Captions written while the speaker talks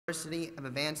University of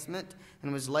Advancement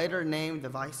and was later named the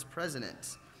vice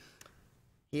president.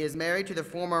 He is married to the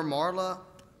former Marla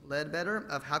Ledbetter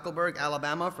of Hackleburg,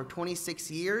 Alabama for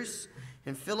 26 years,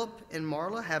 and Philip and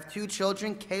Marla have 2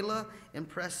 children, Kayla and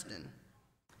Preston.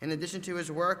 In addition to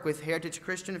his work with Heritage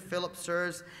Christian, Philip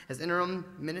serves as interim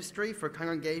ministry for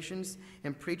congregations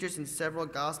and preaches in several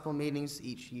gospel meetings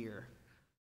each year.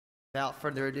 Without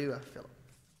further ado, Philip.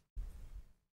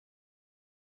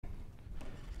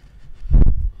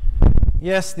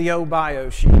 Yes, the old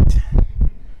bio sheet.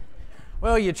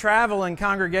 Well, you travel and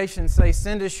congregations say,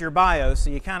 send us your bio, so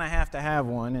you kind of have to have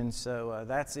one, and so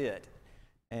that's it.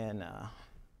 And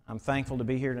I'm thankful to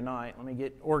be here tonight. Let me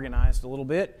get organized a little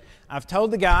bit. I've told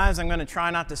the guys I'm going to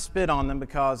try not to spit on them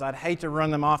because I'd hate to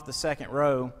run them off the second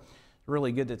row. It's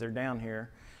really good that they're down here.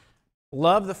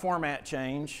 Love the format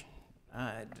change.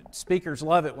 Speakers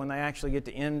love it when they actually get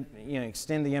to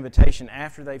extend the invitation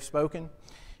after they've spoken.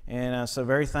 And so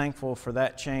very thankful for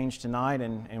that change tonight,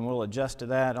 and we'll adjust to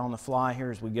that on the fly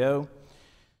here as we go.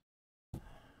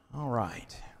 All right.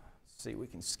 Let's see, we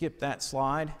can skip that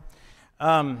slide.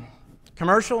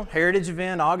 Commercial, Heritage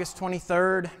event, August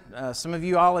 23rd. Some of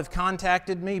you all have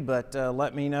contacted me, but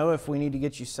let me know if we need to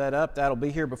get you set up. That'll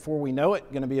be here before we know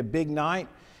it. Going to be a big night,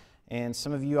 and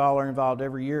some of you all are involved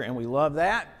every year, and we love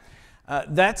that.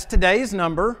 That's today's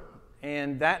number.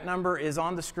 And that number is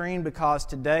on the screen because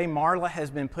today Marla has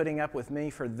been putting up with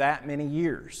me for that many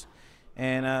years.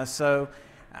 And so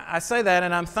I say that,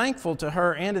 and I'm thankful to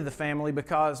her and to the family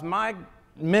because my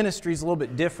ministry is a little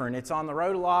bit different. It's on the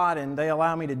road a lot, and they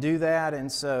allow me to do that.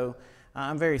 And so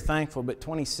I'm very thankful. But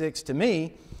 26 to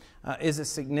me is a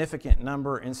significant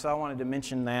number, and so I wanted to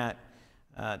mention that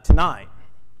tonight.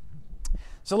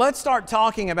 So let's start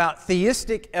talking about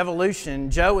theistic evolution.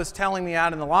 Joe was telling me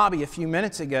out in the lobby a few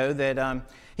minutes ago that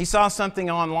he saw something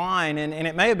online, and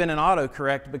it may have been an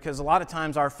autocorrect because a lot of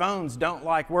times our phones don't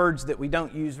like words that we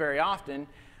don't use very often,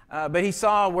 but he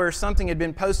saw where something had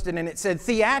been posted and it said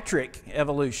theatric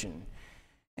evolution.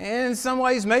 And in some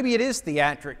ways maybe it is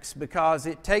theatrics because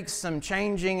it takes some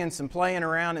changing and some playing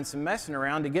around and some messing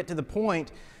around to get to the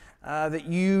point that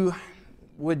you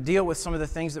would deal with some of the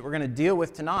things that we're going to deal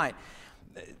with tonight.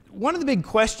 One of the big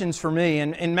questions for me,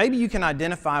 and maybe you can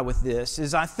identify with this,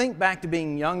 is I think back to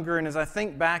being younger and as I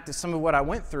think back to some of what I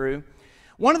went through,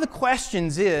 one of the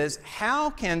questions is, how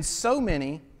can so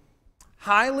many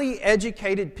highly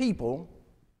educated people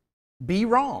be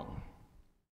wrong?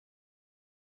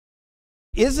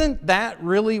 Isn't that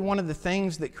really one of the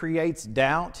things that creates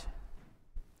doubt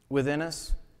within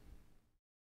us?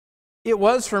 It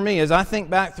was for me as I think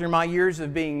back through my years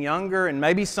of being younger and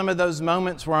maybe some of those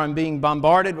moments where I'm being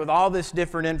bombarded with all this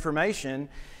different information.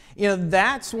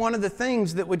 That's one of the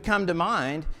things that would come to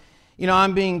mind.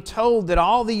 I'm being told that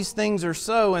all these things are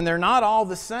so and they're not all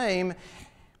the same.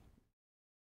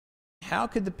 How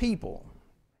could the people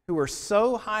who are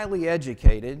so highly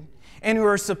educated and who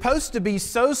are supposed to be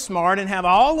so smart and have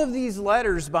all of these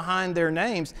letters behind their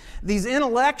names, these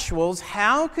intellectuals,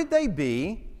 how could they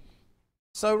be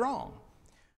so wrong?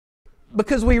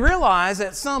 Because we realize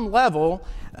at some level,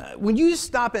 when you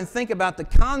stop and think about the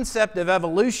concept of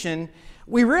evolution,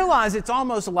 we realize it's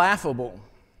almost laughable.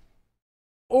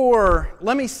 Or,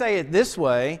 let me say it this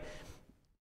way,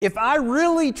 if I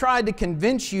really tried to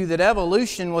convince you that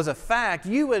evolution was a fact,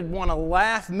 you would want to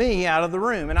laugh me out of the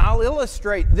room. And I'll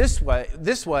illustrate this way.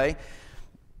 This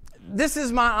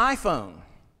is my iPhone.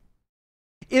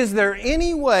 Is there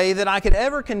any way that I could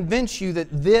ever convince you that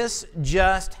this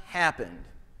just happened?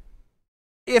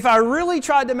 If I really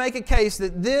tried to make a case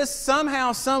that this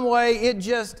somehow, some way, it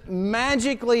just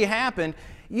magically happened,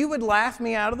 you would laugh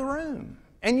me out of the room.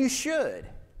 And you should.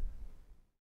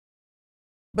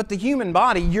 But the human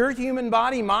body, your human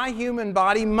body, my human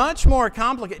body, much more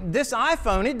complicated. This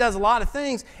iPhone, it does a lot of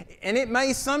things, and it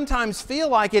may sometimes feel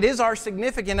like it is our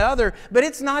significant other, but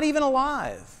it's not even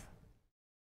alive.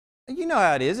 You know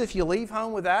how it is. If you leave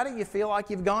home without it, you feel like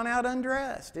you've gone out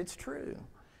undressed. It's true.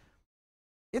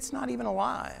 It's not even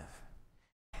alive.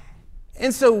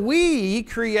 And so we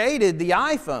created the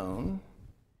iPhone,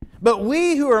 but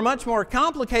we who are much more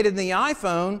complicated than the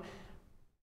iPhone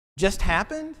just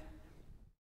happened?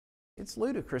 It's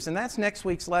ludicrous. And that's next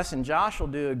week's lesson. Josh will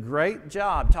do a great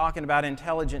job talking about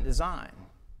intelligent design.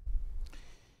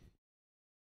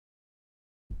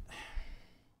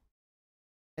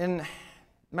 And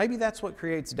maybe that's what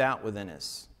creates doubt within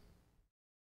us.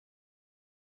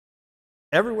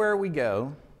 Everywhere we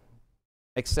go,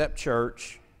 except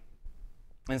church,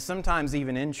 and sometimes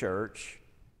even in church,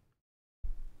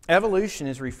 evolution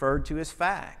is referred to as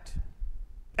fact.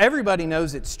 Everybody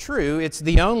knows it's true. It's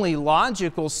the only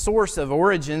logical source of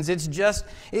origins. It's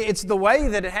the way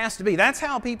that it has to be. That's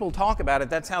how people talk about it.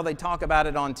 That's how they talk about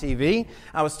it on TV.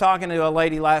 I was talking to a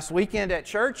lady last weekend at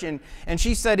church, and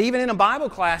she said even in a Bible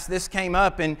class this came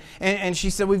up, and she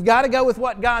said, we've got to go with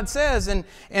what God says.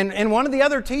 And one of the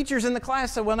other teachers in the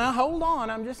class said, well, now hold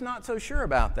on, I'm just not so sure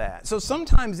about that. So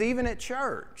sometimes even at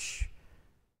church,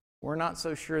 we're not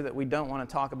so sure that we don't want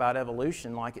to talk about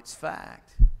evolution like it's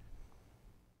fact.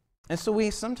 And so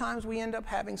sometimes we end up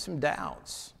having some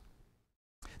doubts.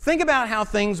 Think about how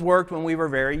things worked when we were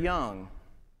very young.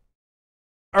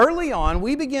 Early on,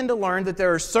 we begin to learn that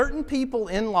there are certain people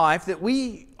in life that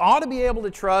we ought to be able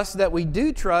to trust, that we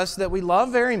do trust, that we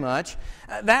love very much.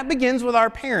 That begins with our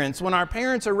parents. When our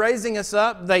parents are raising us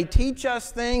up, they teach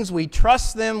us things, we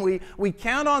trust them, we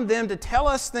count on them to tell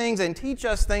us things and teach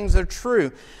us things that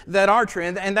are true,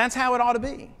 and that's how it ought to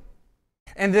be.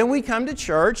 And then we come to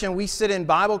church and we sit in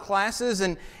Bible classes,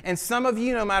 and some of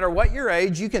you, no matter what your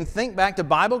age, you can think back to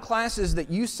Bible classes that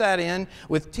you sat in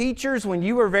with teachers when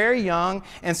you were very young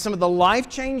and some of the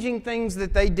life-changing things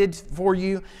that they did for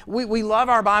you. We love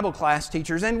our Bible class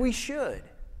teachers, and we should.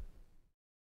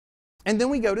 And then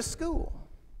we go to school.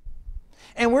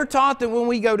 And we're taught that when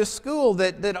we go to school,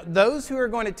 that those who are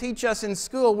going to teach us in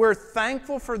school, we're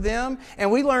thankful for them,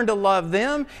 and we learn to love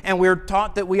them, and we're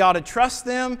taught that we ought to trust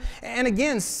them. And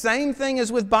again, same thing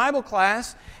as with Bible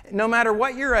class. No matter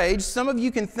what your age, some of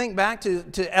you can think back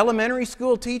to elementary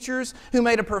school teachers who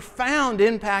made a profound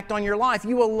impact on your life.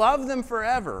 You will love them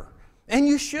forever. And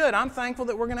you should. I'm thankful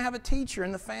that we're going to have a teacher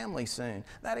in the family soon.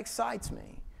 That excites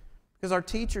me because our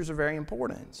teachers are very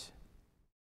important.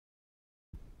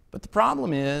 But the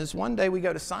problem is, one day we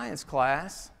go to science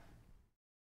class,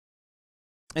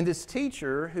 and this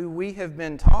teacher, who we have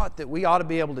been taught that we ought to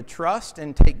be able to trust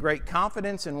and take great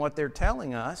confidence in what they're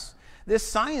telling us, this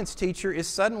science teacher is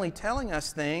suddenly telling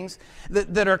us things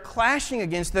that are clashing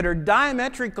against, that are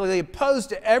diametrically opposed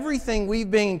to everything we've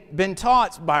been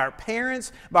taught by our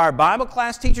parents, by our Bible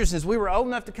class teachers, since we were old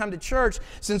enough to come to church,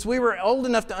 since we were old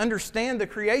enough to understand the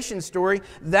creation story.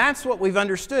 That's what we've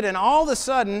understood. And all of a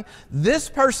sudden, this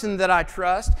person that I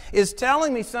trust is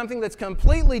telling me something that's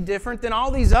completely different than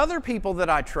all these other people that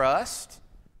I trust.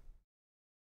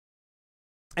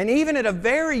 And even at a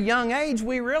very young age,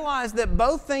 we realize that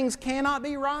both things cannot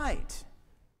be right.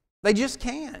 They just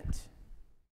can't.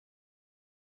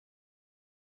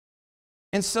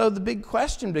 And so the big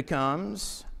question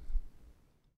becomes,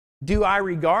 do I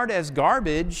regard as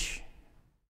garbage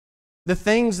the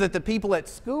things that the people at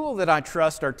school that I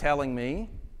trust are telling me,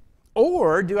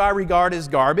 or do I regard as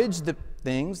garbage the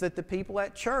things that the people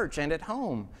at church and at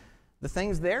home, the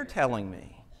things they're telling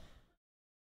me?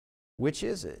 Which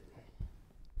is it?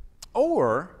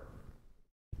 Or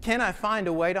can I find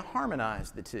a way to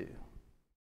harmonize the two?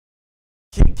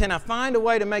 Can I find a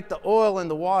way to make the oil and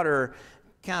the water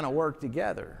kind of work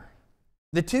together?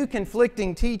 The two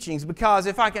conflicting teachings, because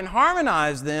if I can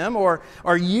harmonize them or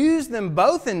use them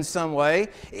both in some way,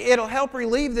 it'll help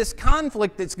relieve this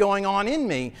conflict that's going on in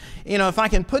me. If I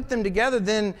can put them together,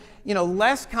 then,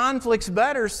 less conflict's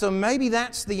better, so maybe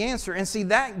that's the answer. And see,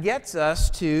 that gets us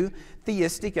to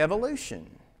theistic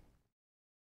evolution.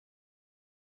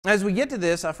 As we get to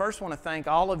this, I first want to thank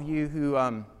all of you who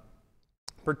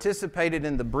participated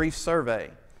in the brief survey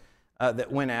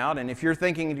that went out. And if you're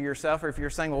thinking to yourself, or if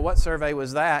you're saying, well, what survey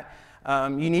was that?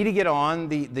 You need to get on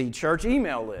the church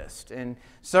email list. And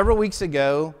several weeks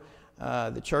ago,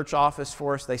 the church office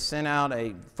for us, they sent out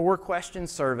a 4-question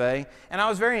survey. And I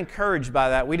was very encouraged by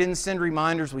that. We didn't send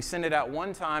reminders. We sent it out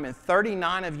one time, and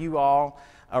 39 of you all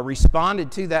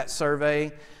responded to that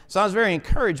survey. So I was very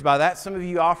encouraged by that. Some of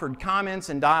you offered comments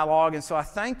and dialogue, and so I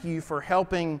thank you for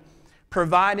helping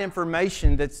provide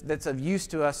information that's of use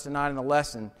to us tonight in the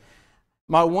lesson.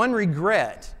 My one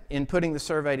regret in putting the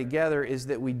survey together is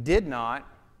that we did not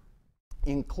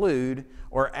include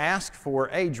or ask for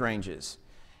age ranges.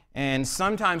 And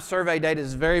sometimes survey data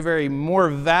is very, very more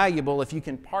valuable if you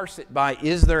can parse it by,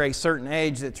 is there a certain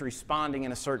age that's responding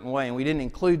in a certain way? And we didn't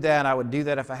include that. I would do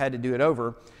that if I had to do it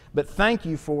over. But thank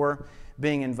you for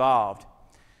being involved.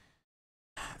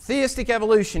 Theistic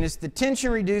evolution is the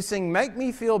tension-reducing, make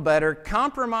me feel better,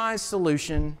 compromise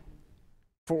solution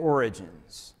for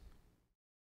origins.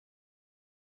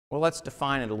 Well, let's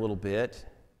define it a little bit.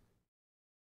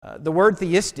 The word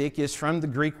theistic is from the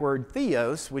Greek word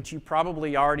theos, which you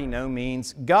probably already know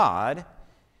means God.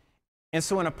 And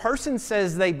so when a person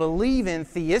says they believe in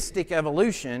theistic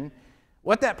evolution,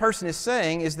 what that person is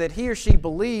saying is that he or she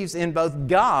believes in both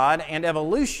God and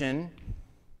evolution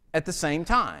at the same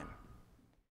time.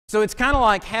 So it's kind of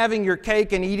like having your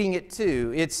cake and eating it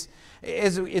too.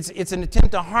 It's an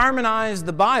attempt to harmonize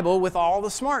the Bible with all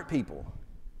the smart people.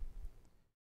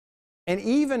 And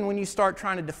even when you start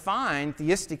trying to define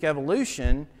theistic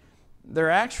evolution, there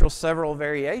are actual several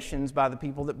variations by the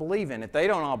people that believe in it. They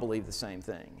don't all believe the same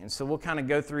thing. And so we'll kind of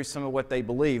go through some of what they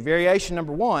believe. Variation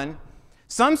number one,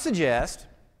 some suggest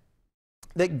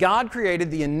that God created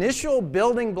the initial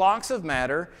building blocks of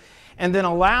matter and then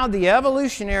allowed the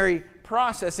evolutionary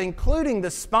process, including the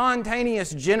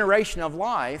spontaneous generation of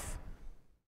life,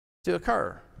 to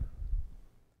occur.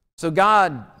 So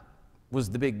God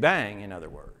was the Big Bang, in other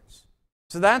words.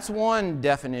 So that's one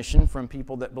definition from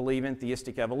people that believe in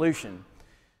theistic evolution.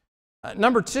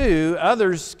 Number two,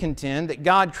 others contend that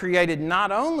God created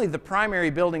not only the primary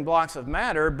building blocks of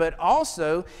matter, but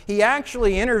also He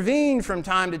actually intervened from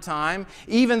time to time,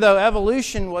 even though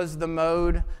evolution was the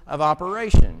mode of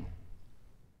operation.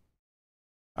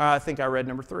 I think I read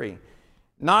number three.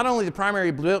 Not only the primary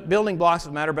building blocks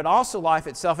of matter, but also life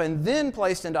itself, and then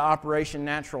placed into operation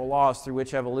natural laws through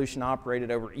which evolution operated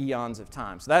over eons of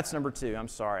time. So that's number two. I'm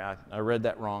sorry, I read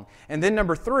that wrong. And then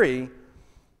number three,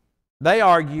 they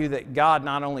argue that God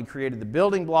not only created the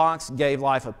building blocks, gave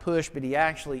life a push, but He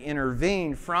actually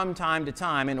intervened from time to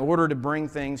time in order to bring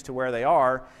things to where they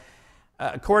are.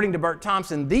 According to Bert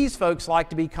Thompson, these folks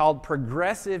like to be called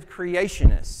progressive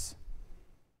creationists.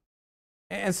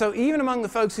 And so even among the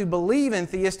folks who believe in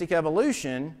theistic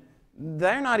evolution,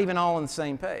 they're not even all on the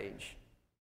same page.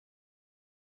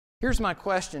 Here's my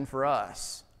question for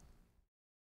us.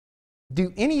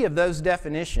 Do any of those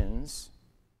definitions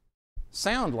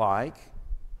sound like,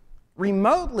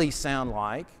 remotely sound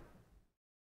like,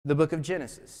 the book of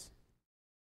Genesis?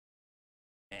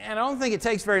 And I don't think it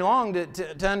takes very long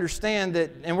to understand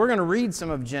that, and we're going to read some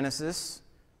of Genesis,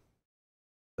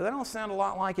 but they don't sound a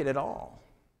lot like it at all.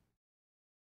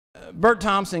 Bert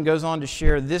Thompson goes on to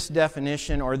share this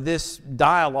definition or this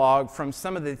dialogue from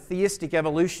some of the theistic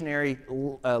evolutionary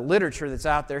literature that's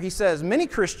out there. He says, many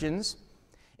Christians,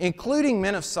 including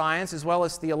men of science as well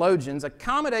as theologians,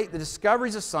 accommodate the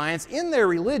discoveries of science in their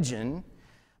religion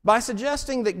by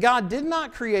suggesting that God did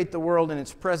not create the world in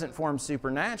its present form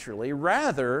supernaturally.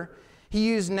 Rather, He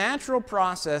used natural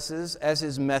processes as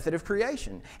His method of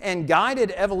creation and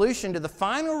guided evolution to the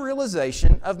final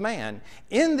realization of man.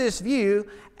 In this view,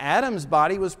 Adam's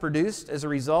body was produced as a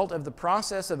result of the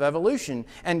process of evolution,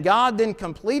 and God then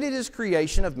completed His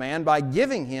creation of man by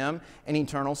giving him an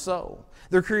eternal soul.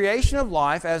 The creation of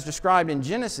life, as described in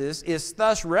Genesis, is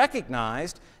thus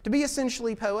recognized to be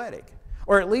essentially poetic,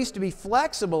 or at least to be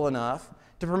flexible enough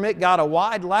to permit God a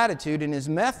wide latitude in His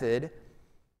method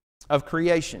of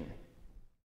creation.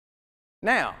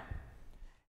 Now,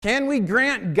 can we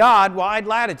grant God wide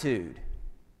latitude?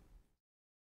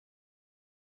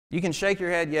 You can shake your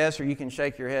head yes, or you can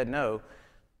shake your head no.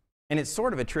 And it's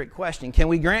sort of a trick question. Can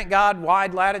we grant God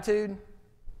wide latitude?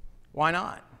 Why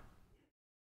not?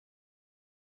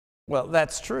 Well,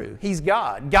 that's true. He's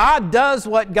God. God does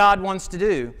what God wants to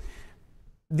do.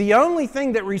 The only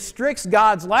thing that restricts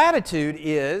God's latitude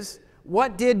is,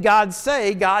 what did God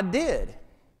say God did?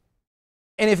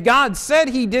 And if God said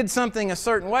He did something a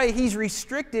certain way, He's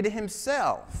restricted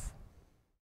Himself.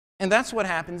 And that's what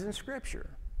happens in Scripture.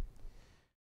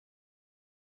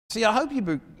 See, I hope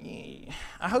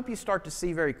you start to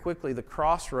see very quickly the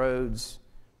crossroads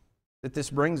that this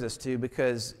brings us to,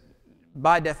 because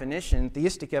by definition,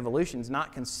 theistic evolution is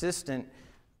not consistent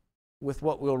with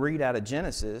what we'll read out of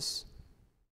Genesis.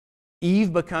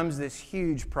 Eve becomes this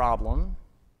huge problem.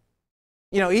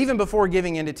 You know, even before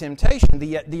giving into temptation,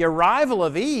 the arrival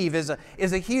of Eve is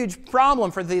a huge problem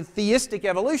for the theistic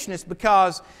evolutionists,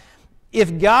 because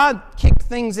if God kicked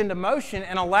things into motion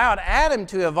and allowed Adam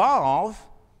to evolve,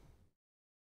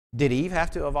 did Eve have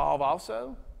to evolve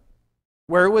also?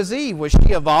 Where was Eve? Was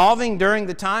she evolving during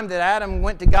the time that Adam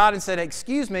went to God and said,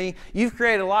 excuse me, you've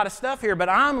created a lot of stuff here, but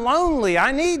I'm lonely,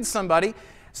 I need somebody?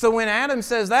 So when Adam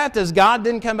says that, does God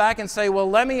then come back and say, well,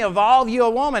 let me evolve you a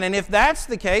woman? And if that's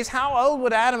the case, how old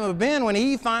would Adam have been when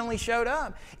Eve finally showed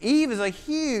up? Eve is a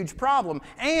huge problem.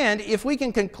 And if we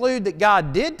can conclude that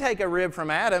God did take a rib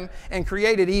from Adam and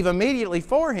created Eve immediately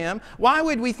for him, why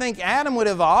would we think Adam would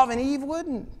evolve and Eve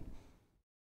wouldn't?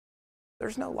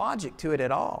 There's no logic to it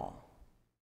at all.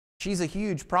 She's a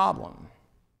huge problem.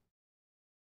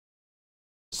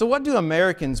 So what do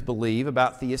Americans believe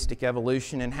about theistic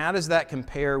evolution, and how does that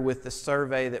compare with the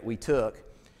survey that we took?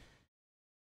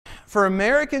 For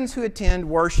Americans who attend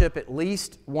worship at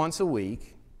least once a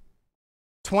week,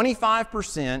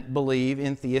 25% believe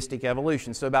in theistic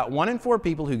evolution. So about 1 in 4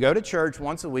 people who go to church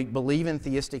once a week believe in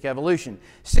theistic evolution.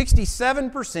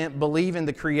 67% believe in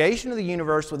the creation of the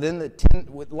universe within the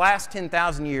last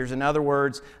 10,000 years, in other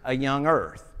words, a young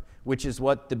earth. which is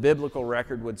what the biblical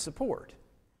record would support.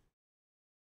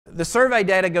 The survey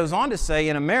data goes on to say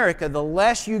in America, the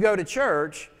less you go to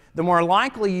church, the more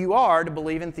likely you are to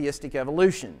believe in theistic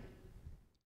evolution.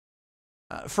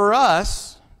 For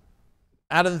us,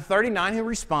 out of the 39 who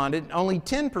responded, only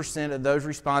 10% of those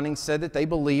responding said that they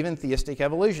believe in theistic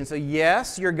evolution. So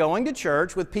yes, you're going to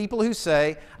church with people who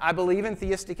say, I believe in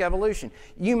theistic evolution.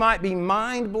 You might be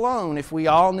mind blown if we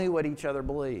all knew what each other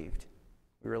believed.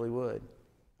 We really would.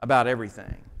 About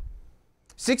everything.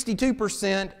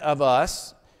 62% of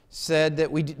us said that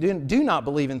we do not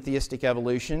believe in theistic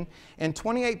evolution, and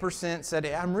 28% said,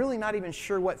 I'm really not even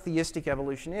sure what theistic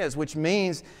evolution is, which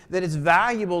means that it's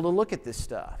valuable to look at this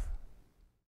stuff.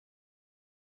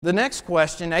 The next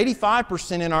question,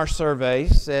 85% in our survey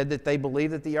said that they believe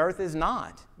that the earth is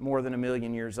not more than 1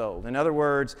 million years old. In other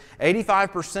words,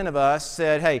 85% of us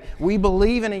said, hey, we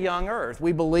believe in a young earth.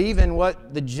 We believe in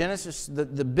what the Genesis, the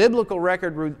biblical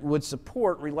record would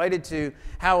support related to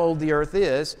how old the earth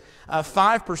is.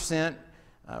 5%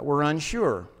 were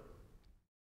unsure.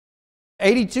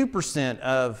 82%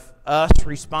 of us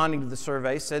responding to the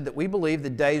survey said that we believe the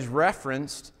days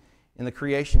referenced in the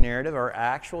creation narrative are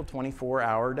actual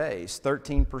 24-hour days.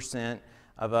 13%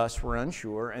 of us were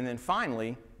unsure. And then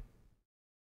finally,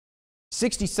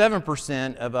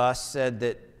 67% of us said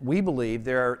that we believe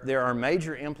there are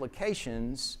major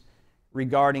implications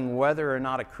regarding whether or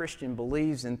not a Christian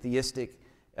believes in theistic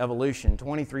evolution.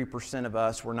 23% of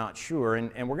us were not sure.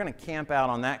 And we're going to camp out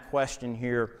on that question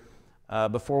here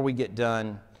before we get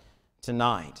done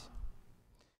tonight.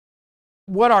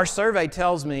 What our survey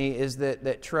tells me is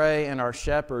that Trey and our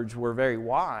shepherds were very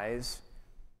wise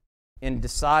in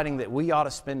deciding that we ought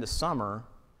to spend a summer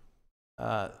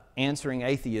answering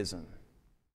atheism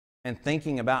and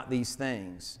thinking about these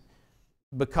things,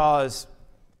 because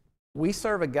we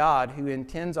serve a God who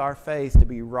intends our faith to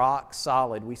be rock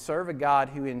solid. We serve a God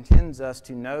who intends us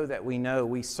to know that we know.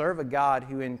 We serve a God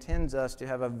who intends us to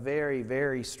have a very,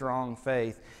 very strong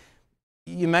faith.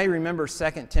 You may remember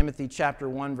 2 Timothy chapter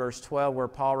 1, verse 12, where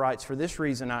Paul writes, For this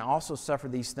reason I also suffer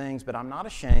these things, but I'm not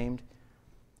ashamed,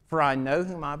 for I know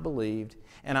whom I believed,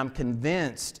 and I'm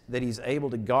convinced that He's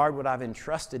able to guard what I've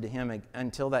entrusted to Him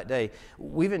until that day.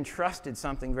 We've entrusted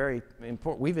something very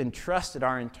important. We've entrusted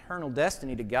our eternal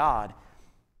destiny to God,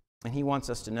 and He wants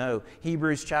us to know.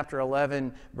 Hebrews chapter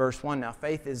 11, verse 1, Now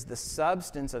faith is the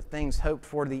substance of things hoped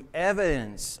for, the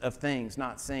evidence of things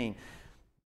not seen.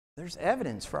 There's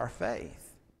evidence for our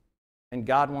faith, and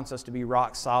God wants us to be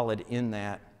rock solid in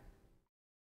that.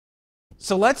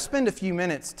 So let's spend a few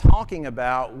minutes talking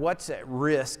about what's at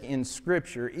risk in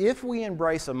Scripture if we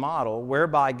embrace a model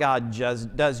whereby God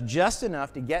does just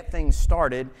enough to get things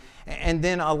started and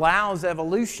then allows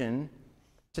evolution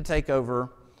to take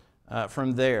over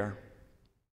from there.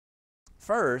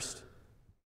 First,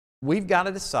 we've got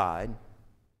to decide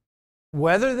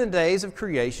whether the days of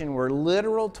creation were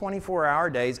literal 24-hour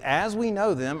days as we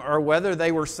know them, or whether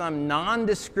they were some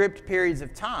nondescript periods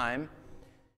of time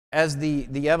as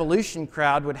the evolution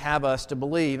crowd would have us to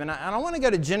believe. And I want to go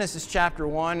to Genesis chapter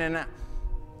 1, and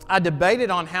I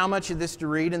debated on how much of this to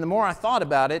read, and the more I thought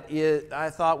about it, I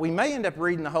thought we may end up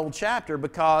reading the whole chapter,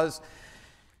 because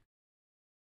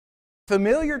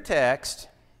familiar text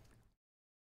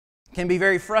can be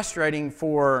very frustrating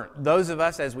for those of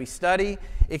us as we study.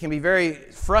 It can be very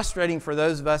frustrating for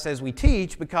those of us as we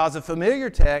teach, because a familiar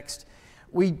text,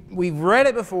 we've read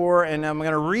it before, and I'm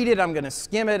going to read it, I'm going to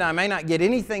skim it, I may not get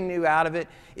anything new out of it.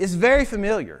 It's very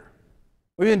familiar.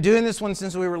 We've been doing this one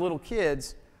since we were little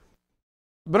kids.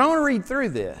 But I want to read through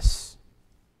this.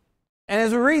 And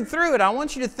as we read through it, I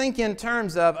want you to think in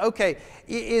terms of, okay,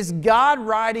 is God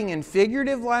writing in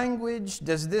figurative language?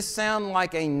 Does this sound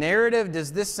like a narrative?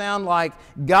 Does this sound like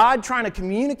God trying to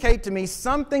communicate to me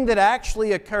something that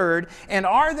actually occurred? And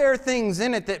are there things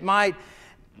in it that might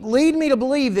lead me to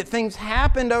believe that things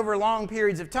happened over long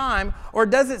periods of time? Or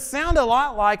does it sound a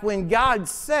lot like when God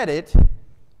said it,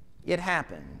 it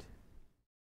happened?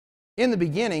 In the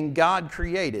beginning, God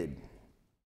created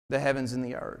the heavens and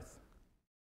the earth.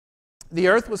 The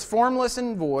earth was formless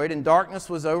and void, and darkness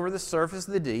was over the surface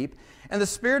of the deep, and the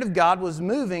Spirit of God was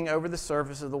moving over the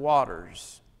surface of the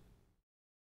waters.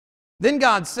 Then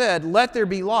God said, Let there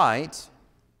be light,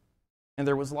 and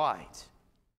there was light.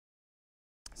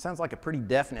 Sounds like a pretty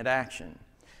definite action.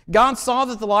 God saw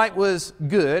that the light was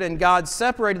good, and God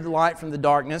separated the light from the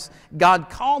darkness. God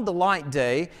called the light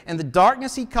day, and the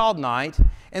darkness He called night.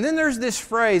 And then there's this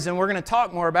phrase, and we're going to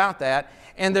talk more about that,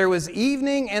 and there was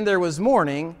evening and there was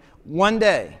morning, one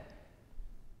day.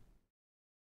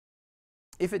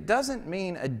 If it doesn't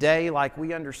mean a day like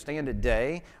we understand a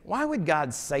day, why would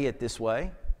God say it this way?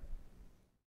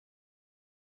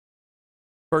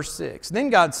 Verse 6, then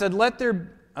God said, let there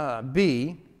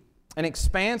be an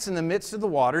expanse in the midst of the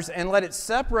waters, and let it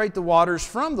separate the waters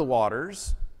from the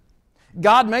waters.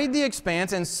 God made the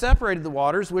expanse and separated the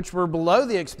waters which were below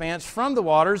the expanse from the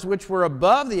waters which were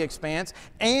above the expanse,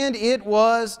 and it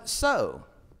was so.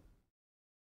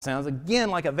 Sounds again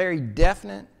like a very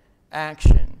definite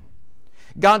action.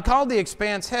 God called the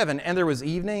expanse heaven, and there was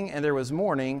evening and there was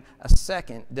morning, a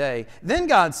second day. Then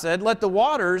God said, let the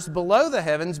waters below the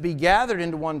heavens be gathered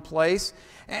into one place,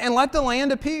 and let the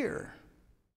land appear.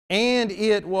 And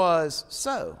it was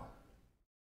so.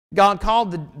 God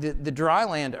called the dry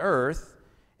land earth,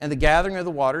 and the gathering of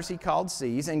the waters he called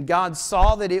seas, and God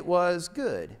saw that it was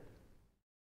good.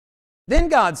 Then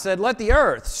God said, let the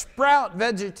earth sprout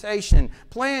vegetation,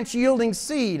 plants yielding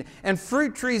seed, and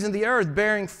fruit trees in the earth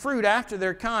bearing fruit after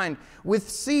their kind, with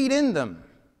seed in them.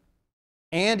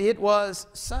 And it was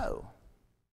so.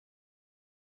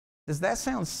 Does that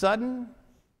sound sudden,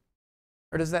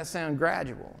 or does that sound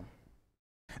gradual?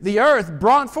 The earth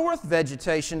brought forth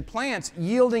vegetation, plants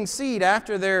yielding seed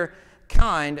after their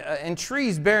kind, and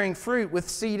trees bearing fruit with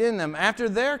seed in them after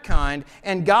their kind,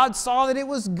 and God saw that it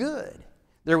was good.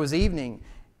 There was evening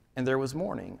and there was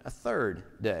morning, a third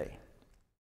day.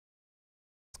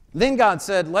 Then God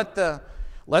said, let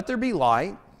there be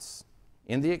lights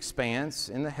in the expanse,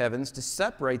 in the heavens, to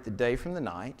separate the day from the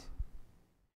night.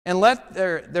 And let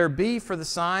there be for the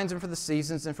signs and for the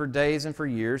seasons and for days and for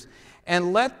years.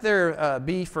 And let there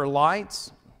be for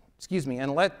lights,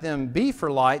 and let them be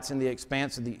for lights in the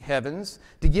expanse of the heavens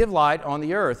to give light on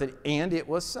the earth. And it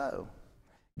was so.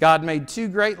 God made two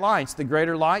great lights, the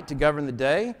greater light to govern the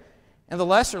day and the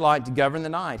lesser light to govern the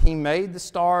night. He made the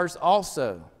stars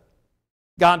also.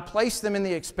 God placed them in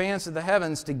the expanse of the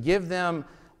heavens to give them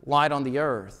light on the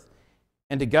earth,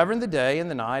 and to govern the day and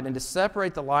the night, and to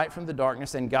separate the light from the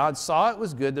darkness. And God saw it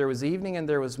was good. There was evening and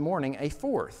there was morning, a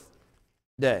fourth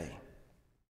day.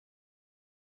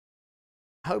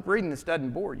 I hope reading this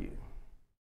doesn't bore you,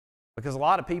 because a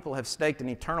lot of people have staked an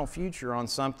eternal future on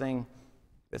something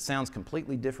that sounds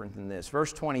completely different than this.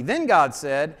 Verse 20, then God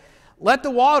said, let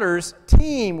the waters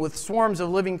teem with swarms of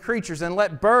living creatures, and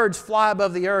let birds fly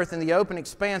above the earth in the open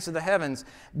expanse of the heavens.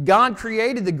 God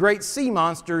created the great sea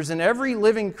monsters and every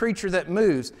living creature that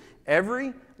moves,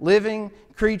 every living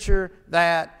creature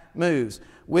that moves,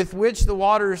 with which the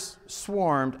waters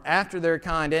swarmed after their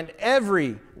kind, and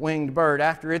every winged bird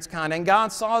after its kind. And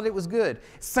God saw that it was good.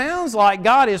 Sounds like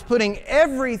God is putting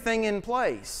everything in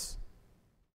place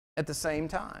at the same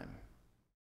time,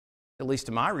 at least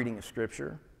in my reading of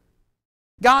Scripture.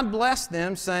 God blessed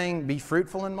them, saying, be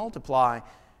fruitful and multiply,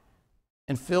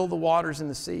 and fill the waters and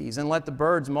the seas, and let the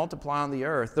birds multiply on the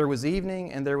earth. There was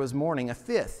evening and there was morning, a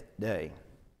fifth day.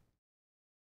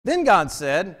 Then God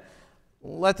said,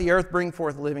 let the earth bring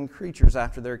forth living creatures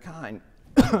after their kind.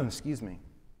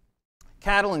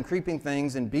 Cattle and creeping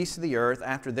things and beasts of the earth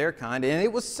after their kind, and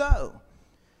it was so.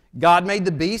 God made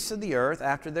the beasts of the earth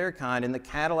after their kind, and the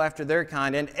cattle after their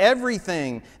kind, and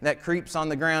everything that creeps on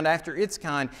the ground after its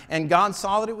kind. And God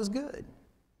saw that it was good.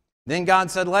 Then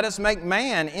God said, let us make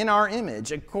man in our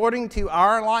image, according to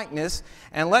our likeness,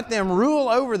 and let them rule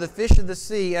over the fish of the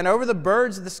sea, and over the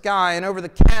birds of the sky, and over the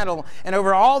cattle, and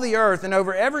over all the earth, and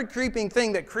over every creeping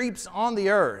thing that creeps on the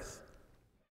earth.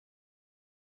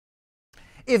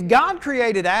 If God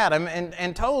created Adam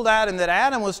and told Adam that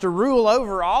Adam was to rule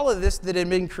over all of this that had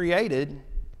been created,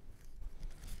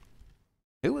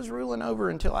 who was ruling over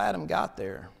until Adam got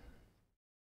there?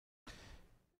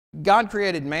 God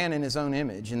created man in His own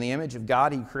image. In the image of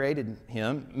God, He created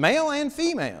him. Male and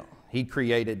female, He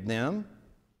created them.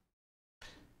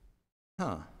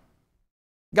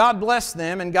 God blessed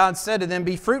them, and God said to them,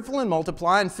 be fruitful and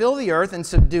multiply, and fill the earth and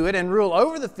subdue it, and rule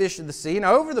over the fish of the sea, and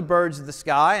over the birds of the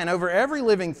sky, and over every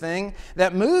living thing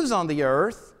that moves on the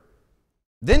earth.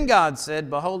 Then God said,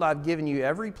 behold, I've given you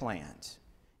every plant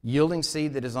yielding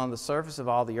seed that is on the surface of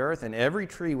all the earth, and every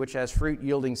tree which has fruit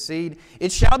yielding seed.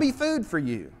 It shall be food for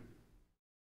you.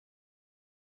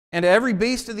 And to every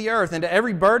beast of the earth, and to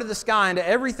every bird of the sky, and to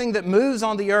everything that moves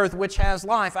on the earth which has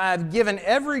life, I have given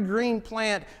every green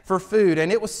plant for food.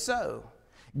 And it was so.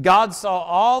 God saw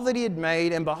all that He had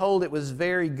made, and behold, it was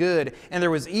very good. And there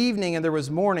was evening and there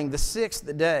was morning, the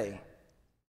sixth day.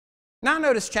 Now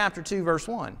notice chapter 2, verse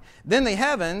 1. Then the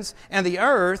heavens and the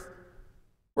earth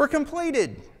were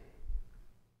completed,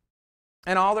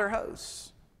 and all their hosts.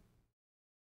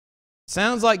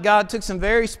 Sounds like God took some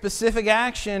very specific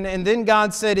action, and then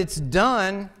God said, it's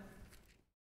done.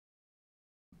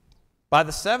 By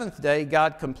the seventh day,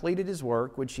 God completed his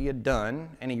work which he had done,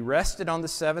 and he rested on the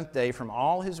seventh day from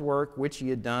all his work which he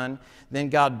had done. Then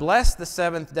God blessed the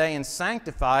seventh day and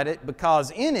sanctified it, because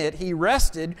in it he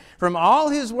rested from all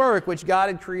his work which God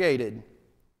had created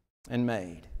and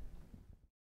made.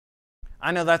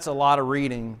 I know that's a lot of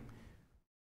reading,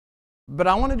 but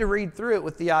I wanted to read through it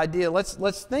with the idea,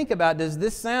 let's think about, does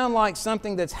this sound like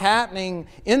something that's happening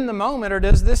in the moment, or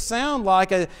does this sound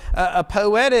like a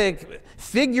poetic,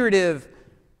 figurative?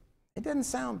 It doesn't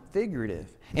sound figurative,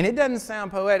 and it doesn't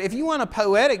sound poetic. If you want a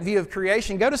poetic view of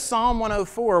creation, go to Psalm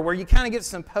 104, where you kind of get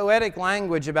some poetic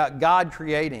language about God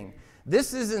creating.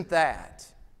 This isn't that.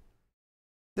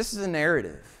 This is a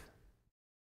narrative.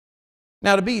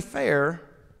 Now, to be fair,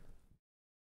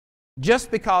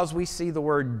 just because we see the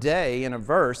word day in a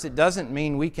verse, it doesn't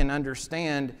mean we can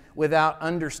understand, without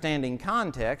understanding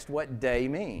context, what day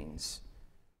means.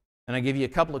 And I'll give you a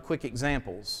couple of quick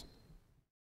examples.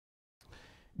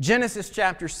 Genesis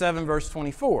chapter 7, verse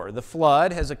 24. The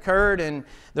flood has occurred, and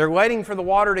they're waiting for the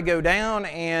water to go down,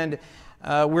 and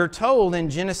we're told in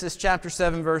Genesis chapter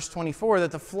 7, verse 24,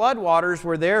 that the flood waters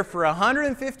were there for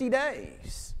 150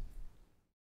 days.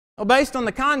 Well, based on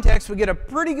the context, we get a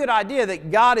pretty good idea that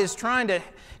God is trying to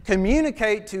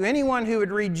communicate to anyone who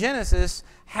would read Genesis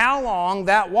how long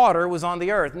that water was on the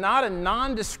earth. Not a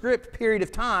nondescript period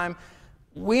of time.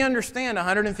 We understand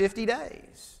 150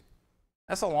 days.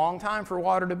 That's a long time for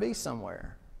water to be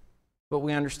somewhere. But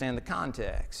we understand the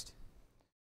context.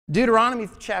 Deuteronomy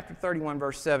chapter 31,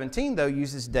 verse 17, though,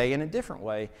 uses day in a different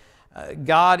way.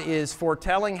 God is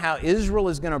foretelling how Israel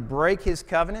is going to break his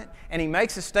covenant, and he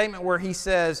makes a statement where he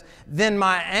says, "Then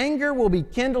my anger will be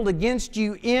kindled against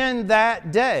you in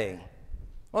that day."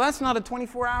 Well, that's not a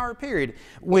 24-hour period.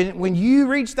 When you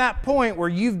reach that point where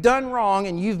you've done wrong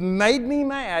and you've made me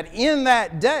mad in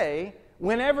that day,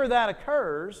 whenever that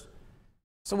occurs,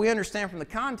 so we understand from the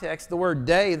context, the word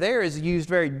day there is used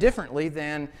very differently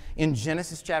than in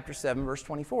Genesis chapter 7, verse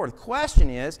 24. The question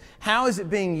is, how is it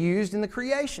being used in the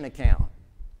creation account?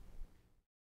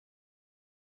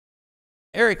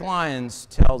 Eric Lyons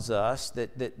tells us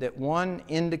that one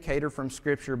indicator from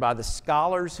Scripture by the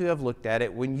scholars who have looked at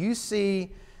it, when you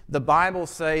see the Bible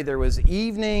say there was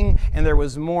evening and there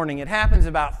was morning, it happens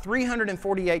about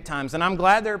 348 times. And I'm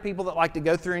glad there are people that like to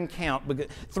go through and count, because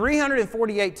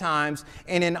 348 times,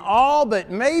 and in all but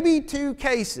maybe 2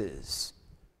 cases,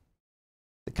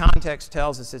 the context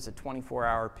tells us it's a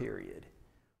 24-hour period.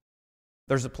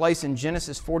 There's a place in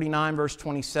Genesis 49, verse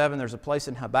 27. There's a place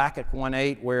in Habakkuk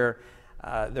 1:8 where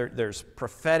there's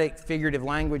prophetic, figurative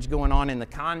language going on in the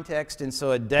context. And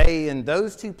so a day in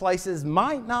those 2 places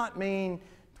might not mean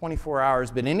 24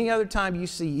 hours, but any other time you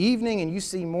see evening and you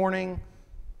see morning,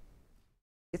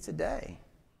 it's a day.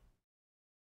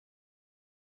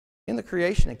 In the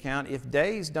creation account, if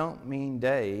days don't mean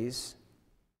days,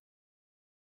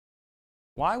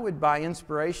 why would by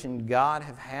inspiration God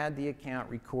have had the account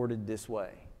recorded this way?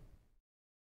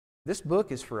 This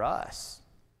book is for us.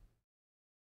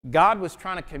 God was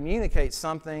trying to communicate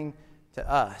something to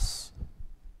us.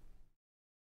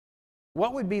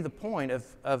 What would be the point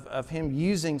of him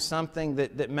using something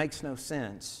that makes no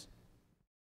sense?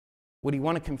 Would he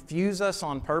want to confuse us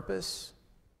on purpose?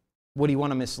 Would he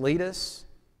want to mislead us?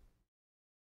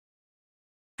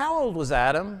 How old was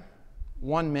Adam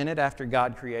 1 minute after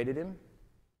God created him?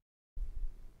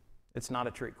 It's not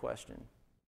a trick question.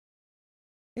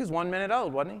 He was 1 minute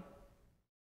old, wasn't he?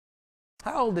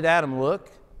 How old did Adam look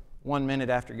 1 minute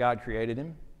after God created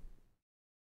him?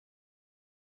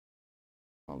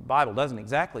 Well, the Bible doesn't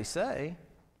exactly say.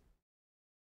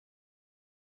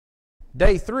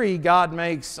 Day 3, God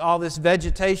makes all this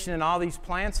vegetation and all these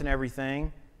plants and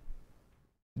everything.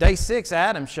 Day 6,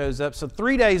 Adam shows up. So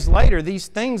 3 days later, these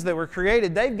things that were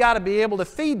created, they've got to be able to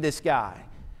feed this guy.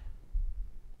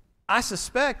 I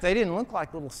suspect they didn't look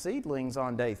like little seedlings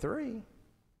on day 3.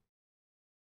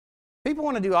 People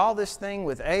want to do all this thing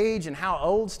with age and how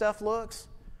old stuff looks.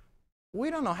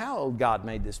 We don't know how old God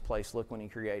made this place look when he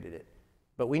created it.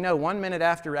 But we know 1 minute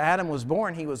after Adam was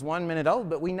born, he was 1 minute old,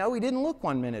 but we know he didn't look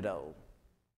 1 minute old.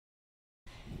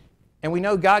 And we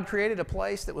know God created a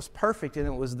place that was perfect and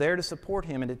it was there to support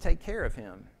him and to take care of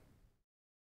him.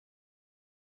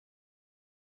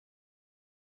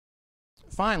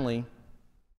 Finally,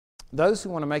 those who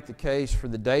want to make the case for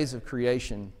the days of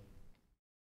creation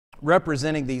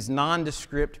representing these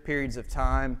nondescript periods of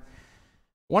time,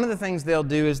 one of the things they'll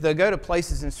do is they'll go to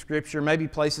places in Scripture, maybe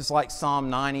places like Psalm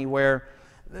 90, where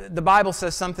the Bible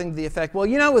says something to the effect, well,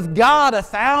 you know, with God,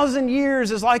 1,000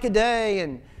 years is like a day.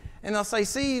 And they'll say,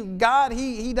 see, God,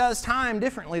 He does time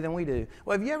differently than we do.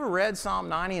 Well, have you ever read Psalm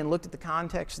 90 and looked at the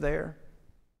context there?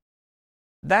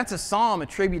 That's a psalm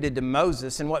attributed to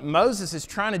Moses. And what Moses is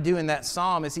trying to do in that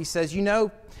psalm is he says,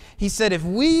 he said, if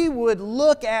we would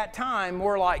look at time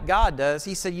more like God does,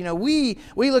 he said, we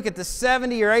look at the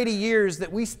 70 or 80 years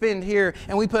that we spend here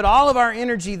and we put all of our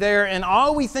energy there and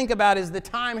all we think about is the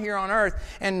time here on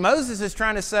earth. And Moses is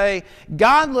trying to say,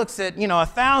 God looks at,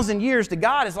 1,000 years to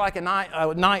God is like a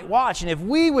night watch. And if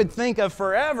we would think of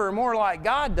forever more like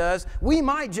God does, we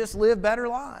might just live better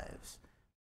lives.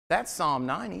 That's Psalm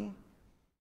 90.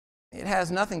 It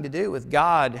has nothing to do with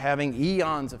God having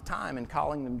eons of time and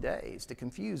calling them days to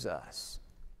confuse us.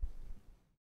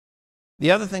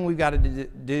 The other thing we've got to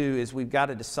do is we've got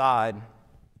to decide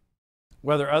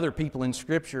whether other people in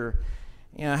Scripture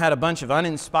had a bunch of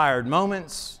uninspired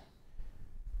moments,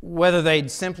 whether they'd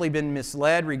simply been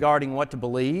misled regarding what to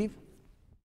believe.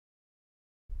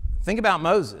 Think about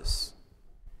Moses.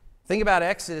 Think about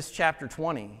Exodus chapter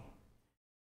 20.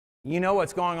 You know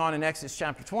what's going on in Exodus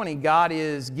chapter 20. God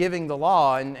is giving the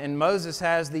law, and Moses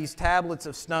has these tablets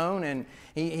of stone, and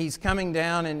he's coming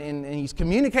down and he's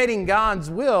communicating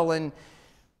God's will. And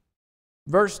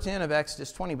verse 10 of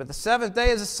Exodus 20, but the seventh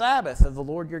day is a Sabbath of the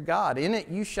Lord your God. In it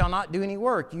you shall not do any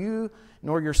work, you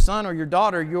nor your son or your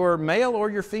daughter, your male or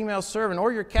your female servant,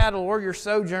 or your cattle, or your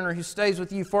sojourner who stays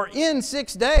with you. For in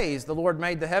 6 days the Lord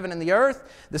made the heaven and the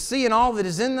earth, the sea and all that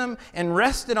is in them, and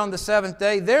rested on the seventh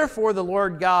day. Therefore the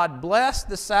Lord God blessed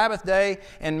the Sabbath day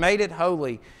and made it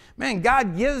holy. Man,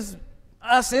 God gives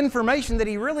us information that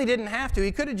He really didn't have to.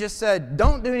 He could have just said,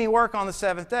 don't do any work on the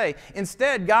seventh day.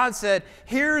 Instead, God said,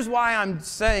 here's why I'm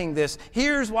saying this.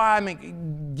 Here's why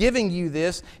I'm giving you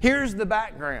this. Here's the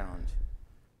background.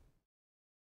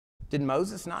 Did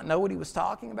Moses not know what he was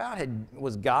talking about?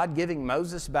 Was God giving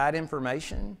Moses bad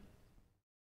information?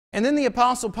 And then the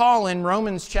Apostle Paul in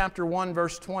Romans chapter 1,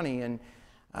 verse 20, and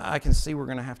I can see we're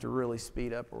going to have to really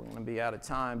speed up or we're going to be out of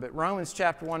time, but Romans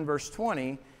chapter 1, verse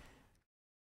 20,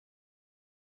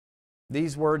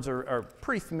 these words are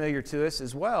pretty familiar to us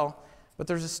as well, but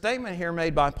there's a statement here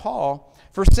made by Paul,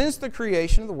 for since the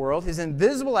creation of the world, His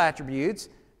invisible attributes,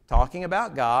 talking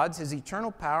about God's, His eternal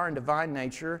power and divine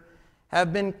nature,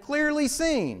 have been clearly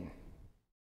seen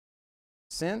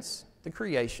since the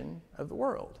creation of the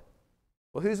world.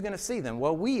 Well, who's going to see them?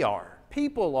 Well, we are.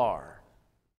 People are.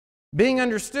 Being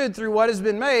understood through what has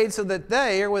been made so that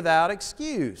they are without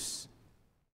excuse.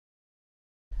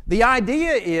 The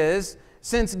idea is,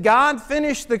 since God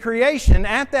finished the creation,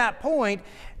 at that point,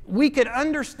 we could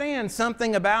understand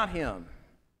something about Him.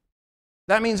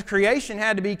 That means creation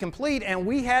had to be complete and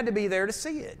we had to be there to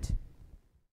see it.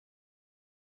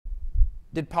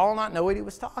 Did Paul not know what he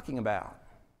was talking about?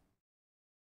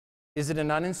 Is it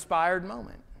an uninspired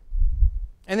moment?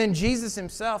 And then Jesus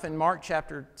Himself in Mark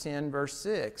chapter 10, verse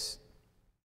 6.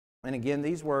 And again,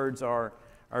 these words are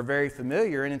very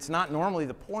familiar, and it's not normally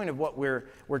the point of what we're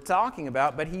talking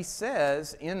about, but He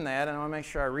says in that, and I want to make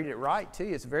sure I read it right to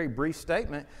you, it's a very brief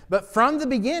statement, but from the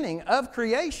beginning of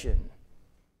creation,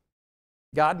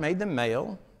 God made them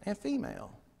male and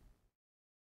female.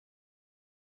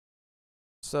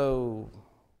 So,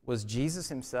 was Jesus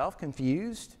Himself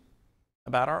confused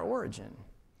about our origin?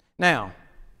 Now,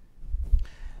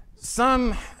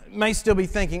 some may still be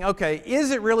thinking, okay,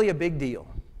 is it really a big deal?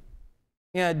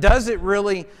 Does it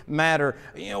really matter?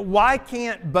 Why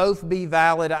can't both be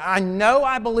valid? I know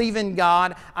I believe in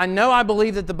God. I know I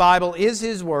believe that the Bible is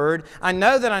His Word. I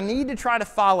know that I need to try to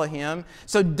follow Him.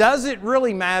 So does it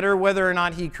really matter whether or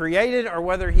not He created or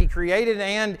whether He created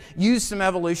and used some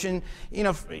evolution?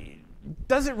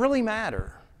 Does it really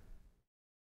matter?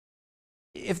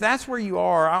 If that's where you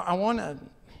are, I want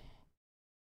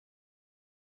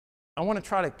to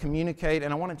try to communicate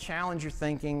and I want to challenge your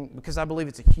thinking because I believe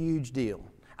it's a huge deal.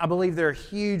 I believe there are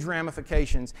huge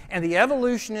ramifications. And the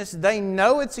evolutionists, they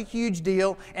know it's a huge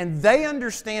deal and they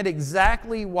understand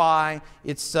exactly why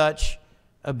it's such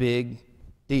a big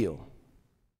deal.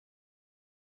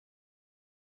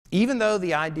 Even though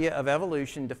the idea of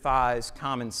evolution defies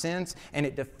common sense and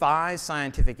it defies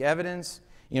scientific evidence,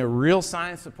 real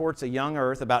science supports a young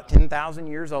Earth about 10,000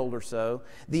 years old or so.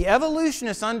 The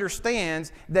evolutionist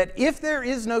understands that if there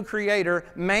is no creator,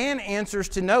 man answers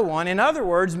to no one. In other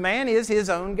words, man is his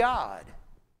own God.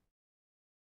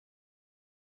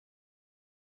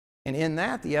 And in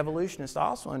that, the evolutionist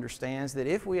also understands that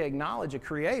if we acknowledge a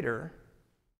creator,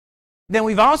 then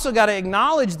we've also got to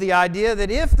acknowledge the idea that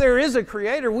if there is a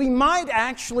creator, we might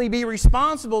actually be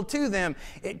responsible to him.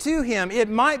 It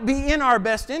might be in our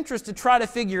best interest to try to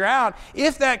figure out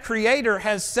if that creator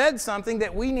has said something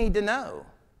that we need to know.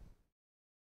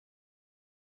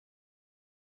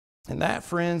 And that,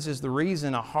 friends, is the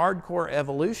reason a hardcore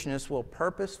evolutionist will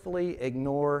purposefully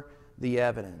ignore the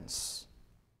evidence.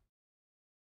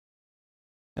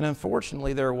 And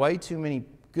unfortunately, there are way too many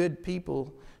good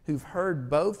people who've heard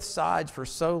both sides for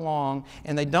so long,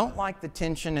 and they don't like the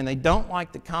tension and they don't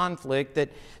like the conflict,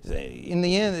 that in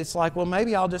the end it's like, well,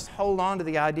 maybe I'll just hold on to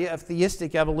the idea of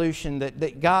theistic evolution,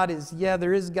 that God is, yeah,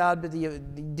 there is God, but He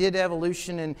did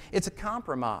evolution, and it's a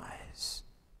compromise.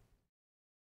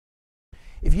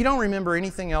 If you don't remember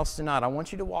anything else tonight, I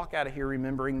want you to walk out of here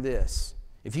remembering this.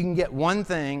 If you can get one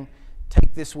thing,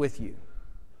 take this with you.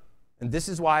 And this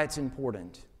is why it's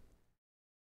important.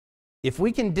 If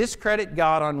we can discredit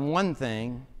God on one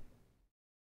thing,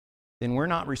 then we're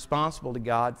not responsible to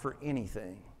God for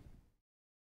anything.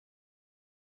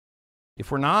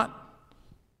 If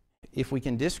we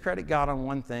can discredit God on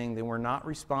one thing, then we're not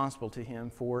responsible to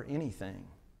Him for anything.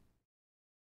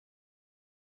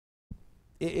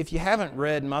 If you haven't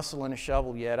read Muscle and a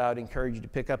Shovel yet, I would encourage you to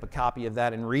pick up a copy of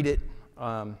that and read it.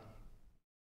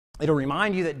 It'll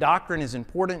remind you that doctrine is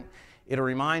important. It'll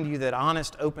remind you that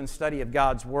honest, open study of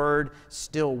God's Word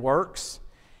still works.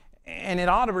 And it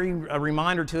ought to be a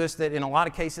reminder to us that in a lot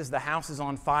of cases the house is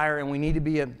on fire, and we need to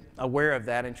be aware of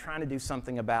that and trying to do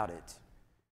something about it.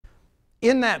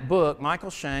 In that book,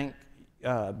 Michael Shank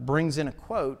brings in a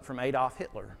quote from Adolf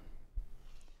Hitler.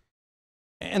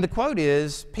 And the quote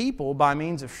is, "People, by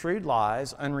means of shrewd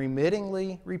lies,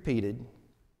 unremittingly repeated,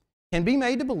 can be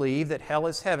made to believe that hell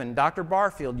is heaven." Dr.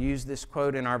 Barfield used this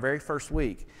quote in our very first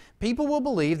week. "People will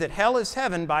believe that hell is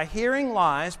heaven by hearing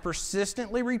lies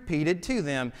persistently repeated to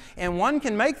them." And one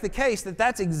can make the case that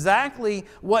that's exactly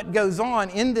what goes on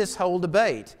in this whole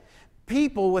debate.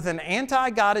 People with an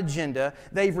anti-God agenda,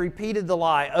 they've repeated the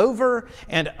lie over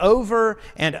and over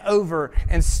and over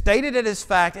and stated it as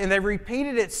fact, and they've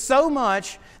repeated it so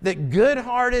much that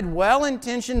good-hearted,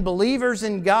 well-intentioned believers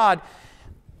in God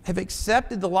have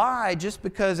accepted the lie just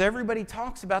because everybody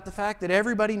talks about the fact that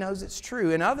everybody knows it's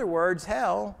true. In other words,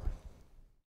 hell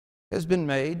has been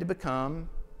made to become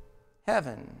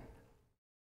heaven.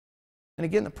 And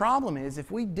again, the problem is,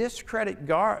 if we discredit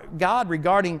God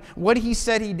regarding what He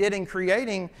said He did in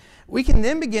creating, we can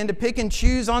then begin to pick and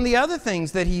choose on the other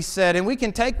things that He said, and we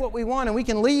can take what we want and we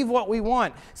can leave what we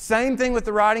want. Same thing with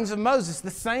the writings of Moses,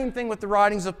 the same thing with the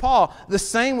writings of Paul, the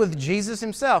same with Jesus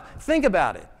Himself. Think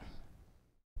about it.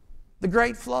 The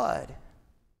Great Flood.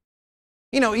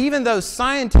 Even though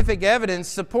scientific evidence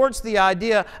supports the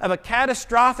idea of a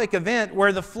catastrophic event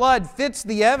where the flood fits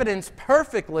the evidence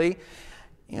perfectly,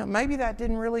 maybe that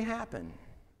didn't really happen.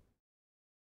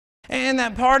 And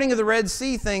that parting of the Red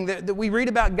Sea thing that we read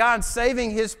about God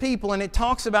saving His people, and it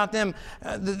talks about them,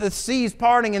 the seas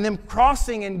parting and them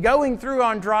crossing and going through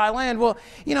on dry land. Well,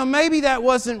 maybe that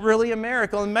wasn't really a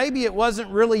miracle, and maybe it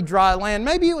wasn't really dry land.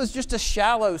 Maybe it was just a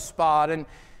shallow spot, and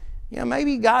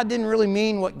maybe God didn't really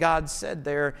mean what God said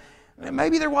there.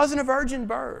 Maybe there wasn't a virgin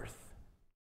birth.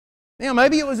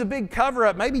 Maybe it was a big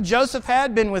cover-up. Maybe Joseph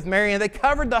had been with Mary and they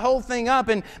covered the whole thing up,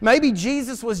 and maybe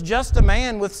Jesus was just a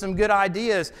man with some good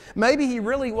ideas. Maybe He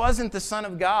really wasn't the Son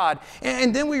of God.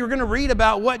 And then we were going to read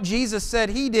about what Jesus said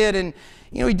He did, and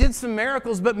He did some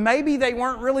miracles, but maybe they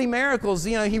weren't really miracles.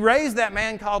 He raised that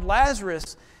man called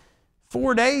Lazarus.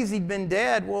 4 days he'd been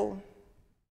dead. Well,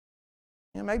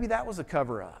 maybe that was a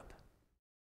cover-up.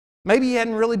 Maybe he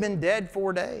hadn't really been dead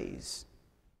 4 days.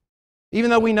 Even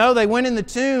though we know they went in the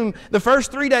tomb, the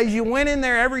first 3 days you went in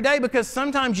there every day because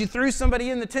sometimes you threw somebody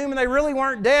in the tomb and they really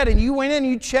weren't dead, and you went in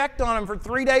and you checked on them for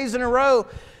 3 days in a row.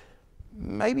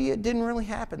 Maybe it didn't really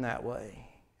happen that way.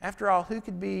 After all, who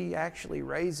could be actually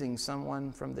raising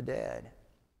someone from the dead?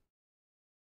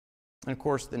 And of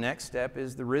course, the next step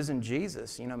is the risen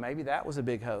Jesus. Maybe that was a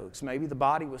big hoax. Maybe the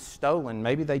body was stolen.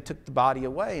 Maybe they took the body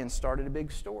away and started a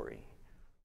big story.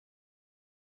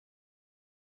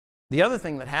 The other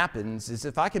thing that happens is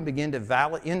if I can begin to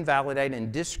invalidate and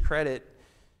discredit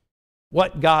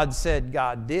what God said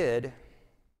God did,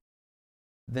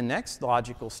 the next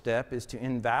logical step is to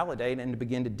invalidate and to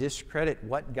begin to discredit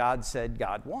what God said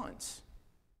God wants.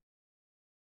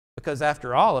 Because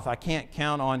after all, if I can't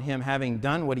count on Him having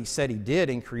done what He said He did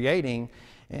in creating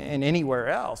and anywhere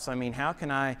else, how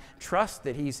can I trust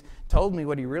that He's told me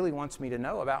what He really wants me to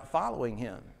know about following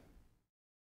Him?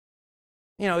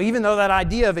 Even though that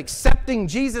idea of accepting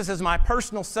Jesus as my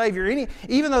personal Savior,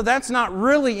 even though that's not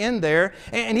really in there,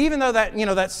 and even though that,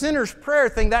 that sinner's prayer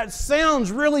thing, that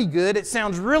sounds really good, it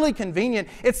sounds really convenient,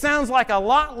 it sounds like a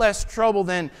lot less trouble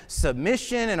than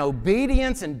submission and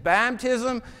obedience and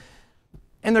baptism.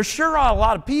 And there sure are a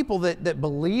lot of people that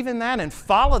believe in that and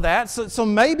follow that. So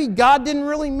maybe God didn't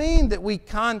really mean that we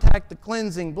contact the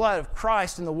cleansing blood of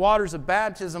Christ in the waters of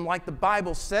baptism like the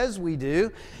Bible says we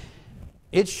do.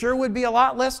 It sure would be a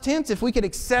lot less tense if we could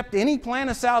accept any plan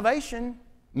of salvation.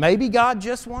 Maybe God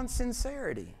just wants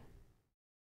sincerity.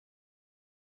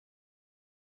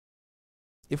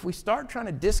 if we start trying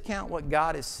to discount what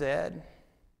God has said,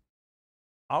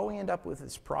 all we end up with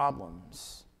is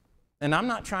problems. And I'm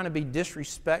not trying to be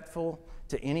disrespectful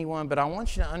to anyone, but I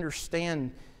want you to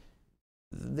understand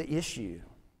the issue.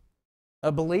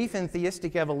 A belief in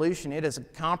theistic evolution, it is a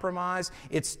compromise.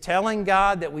 It's telling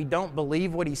God that we don't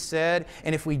believe what He said,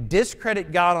 and if we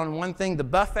discredit God on one thing, the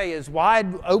buffet is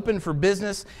wide open for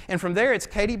business, and from there it's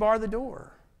Katie bar the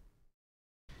door.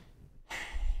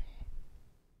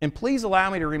 And please allow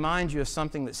me to remind you of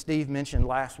something that Steve mentioned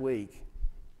last week.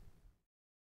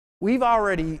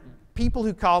 People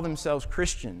who call themselves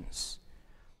Christians,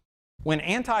 when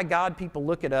anti-God people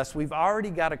look at us, we've already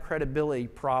got a credibility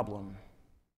problem.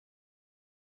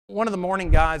 One of the morning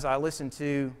guys I listen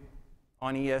to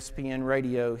on ESPN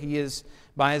radio, he is,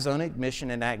 by his own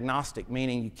admission, an agnostic,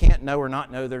 meaning you can't know or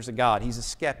not know there's a God. He's a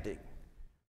skeptic.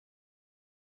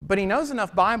 But he knows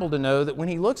enough Bible to know that when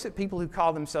he looks at people who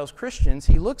call themselves Christians,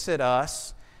 he looks at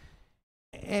us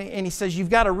and he says,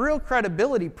 you've got a real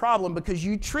credibility problem because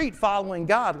you treat following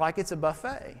God like it's a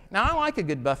buffet. Now, I like a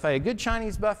good buffet, a good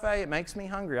Chinese buffet. It makes me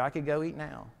hungry. I could go eat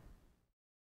now.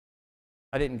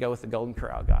 I didn't go with the Golden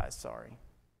Corral guys, sorry.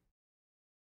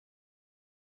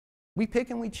 We pick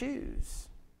and we choose.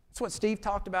 That's what Steve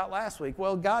talked about last week.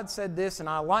 Well, God said this, and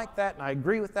I like that, and I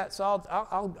agree with that, so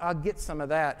I'll get some of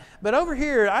that. But over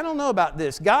here, I don't know about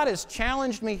this. God has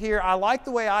challenged me here. I like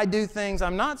the way I do things.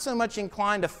 I'm not so much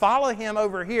inclined to follow Him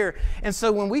over here. And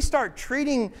so when we start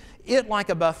treating it like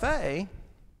a buffet,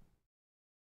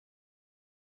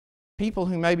 people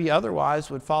who maybe otherwise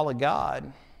would follow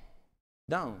God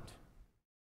don't,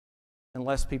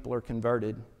 unless people are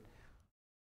converted.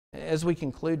 As we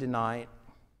conclude tonight,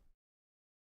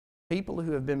 people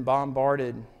who have been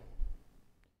bombarded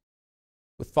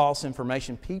with false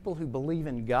information, people who believe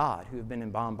in God who have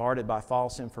been bombarded by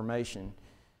false information,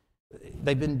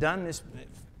 they've been done this,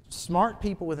 smart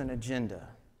people with an agenda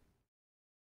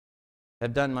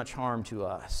have done much harm to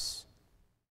us.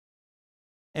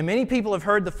 And many people have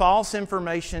heard the false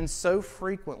information so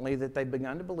frequently that they've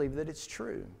begun to believe that it's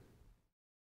true.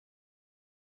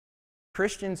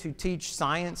 Christians who teach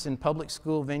science in public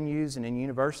school venues and in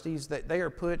universities, that they are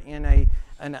put in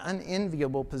an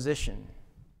unenviable position.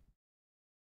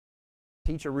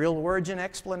 Teach a real origin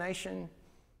explanation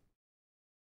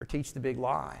or teach the big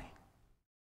lie.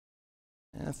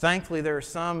 And thankfully, there are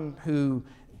some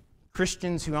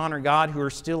Christians who honor God who are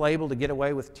still able to get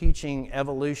away with teaching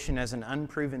evolution as an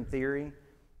unproven theory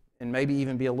and maybe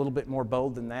even be a little bit more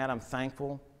bold than that. I'm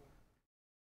thankful.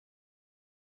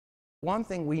 One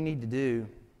thing we need to do,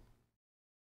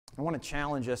 I want to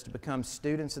challenge us to become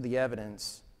students of the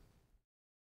evidence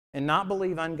and not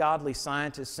believe ungodly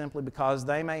scientists simply because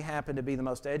they may happen to be the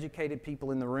most educated people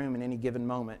in the room in any given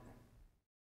moment.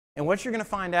 And what you're going to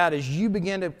find out as you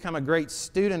begin to become a great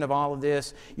student of all of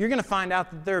this, you're going to find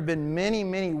out that there have been many,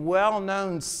 many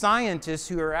well-known scientists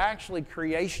who are actually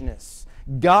creationists,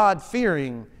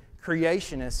 God-fearing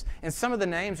creationists. And some of the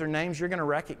names are names you're going to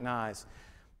recognize.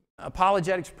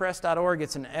 ApologeticsPress.org,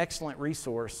 it's an excellent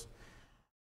resource.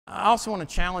 I also want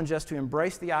to challenge us to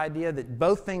embrace the idea that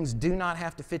both things do not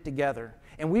have to fit together.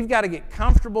 And we've got to get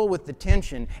comfortable with the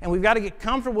tension. And we've got to get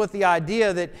comfortable with the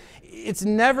idea that it's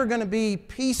never going to be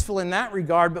peaceful in that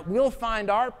regard, but we'll find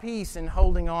our peace in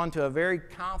holding on to a very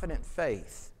confident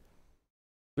faith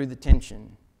through the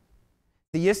tension.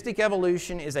 Theistic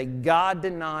evolution is a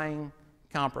God-denying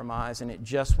compromise, and it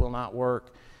just will not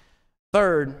work.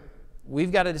 Third,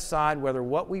 we've got to decide whether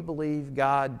what we believe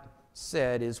God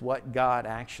said is what God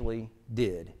actually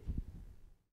did.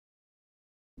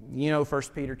 You know 1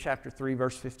 Peter chapter 3,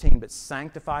 verse 15, but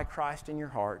sanctify Christ in your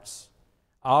hearts,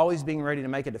 always being ready to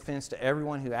make a defense to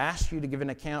everyone who asks you to give an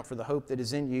account for the hope that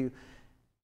is in you,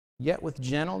 yet with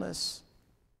gentleness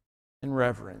and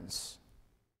reverence.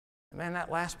 Man,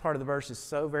 that last part of the verse is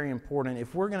so very important.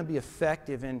 If we're going to be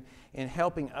effective in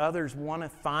helping others want to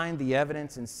find the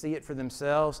evidence and see it for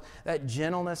themselves, that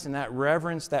gentleness and that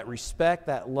reverence, that respect,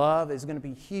 that love is going to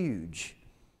be huge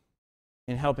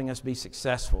in helping us be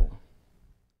successful.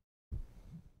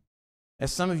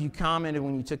 As some of you commented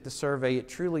when you took the survey, it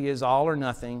truly is all or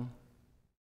nothing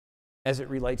as it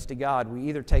relates to God. We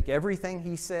either take everything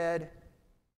He said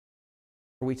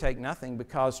or we take nothing,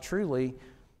 because truly,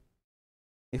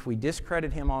 if we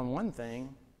discredit Him on one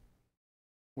thing,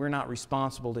 we're not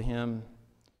responsible to Him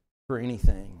for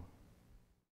anything.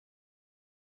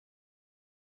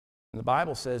 And the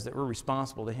Bible says that we're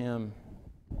responsible to Him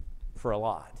for a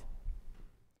lot.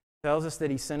 It tells us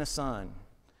that He sent a Son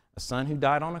who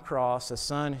died on a cross, a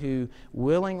Son who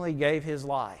willingly gave His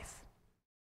life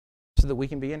so that we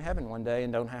can be in heaven one day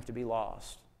and don't have to be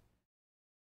lost.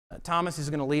 Thomas is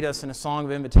going to lead us in a song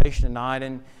of invitation tonight,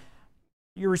 and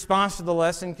your response to the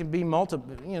lesson can be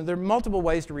multiple. There are multiple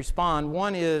ways to respond.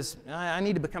 One is, I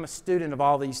need to become a student of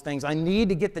all these things. I need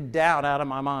to get the doubt out of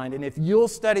my mind. And if you'll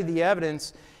study the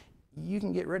evidence, you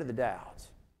can get rid of the doubt.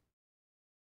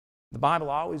 The Bible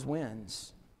always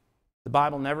wins. The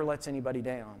Bible never lets anybody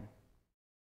down.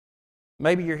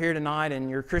 Maybe you're here tonight and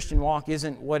your Christian walk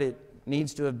isn't what it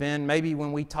needs to have been. Maybe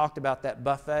when we talked about that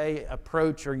buffet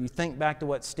approach, or you think back to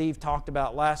what Steve talked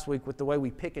about last week with the way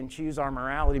we pick and choose our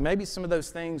morality, maybe some of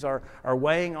those things are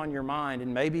weighing on your mind,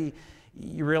 and maybe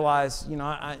you realize,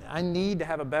 I need to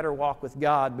have a better walk with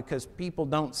God because people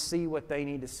don't see what they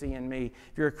need to see in me.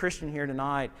 If you're a Christian here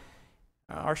tonight,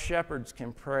 our shepherds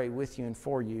can pray with you and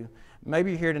for you.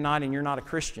 Maybe you're here tonight and you're not a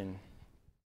Christian,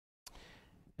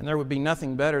 and there would be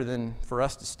nothing better than for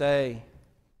us to stay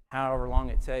however long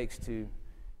it takes to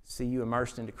see you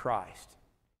immersed into Christ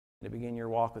and to begin your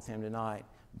walk with Him tonight,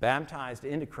 baptized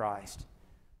into Christ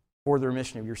for the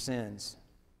remission of your sins.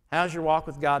 How's your walk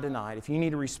with God tonight? If you need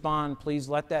to respond, please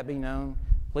let that be known.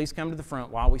 Please come to the front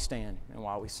while we stand and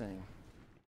while we sing.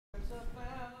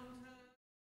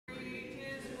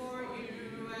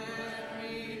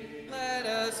 Let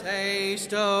us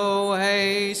haste, oh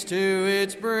haste to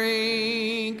its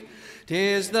brink.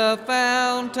 'Tis the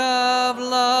fount of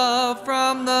love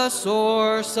from the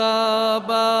source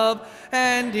above,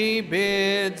 and He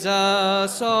bids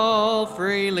us all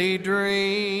freely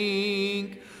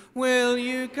drink. Will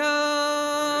you come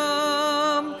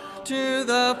to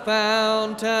the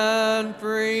fountain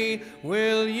free?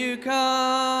 Will you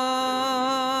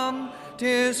come?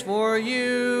 'Tis for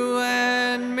you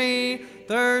and me,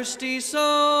 thirsty soul.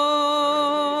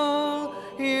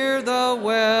 Hear the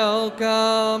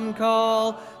welcome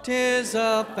call. 'Tis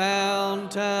a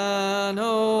fountain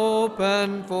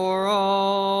open for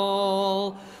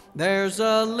all. There's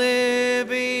a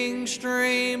living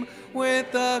stream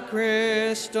with a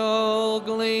crystal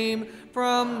gleam.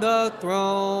 From the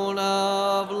throne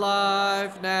of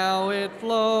life now it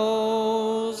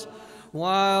flows.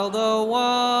 While the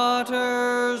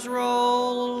waters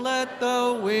roll, let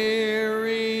the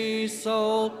weary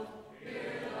soul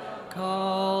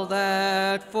call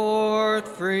that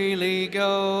forth freely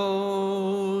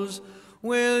goes.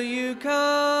 Will you come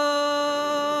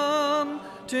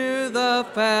to the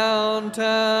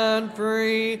fountain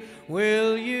free?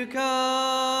 Will you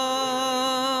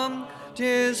come?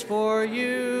 'Tis for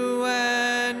you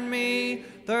and me,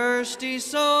 thirsty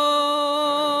soul.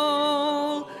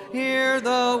 Hear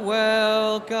the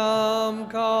welcome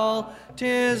call.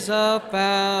 'Tis a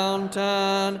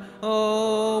fountain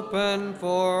open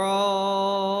for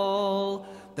all.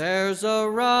 There's a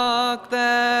rock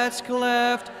that's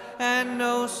cleft, and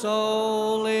no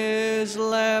soul is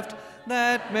left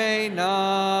that may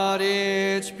not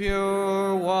its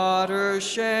pure water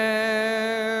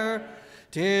share.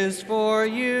 'Tis for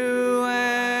you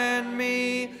and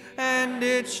me, and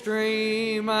its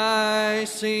stream I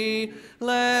see.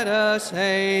 Let us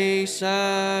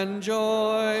hasten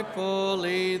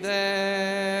joyfully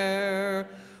there.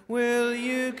 Will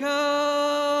you come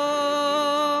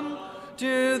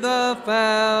to the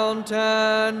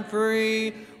fountain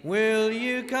free? Will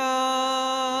you come?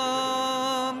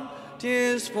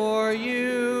 'Tis for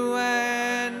you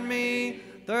and me,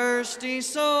 thirsty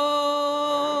soul.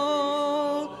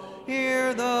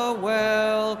 Hear the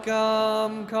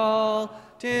welcome call.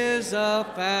 'Tis a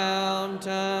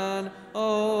fountain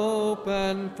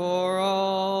open for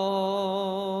all.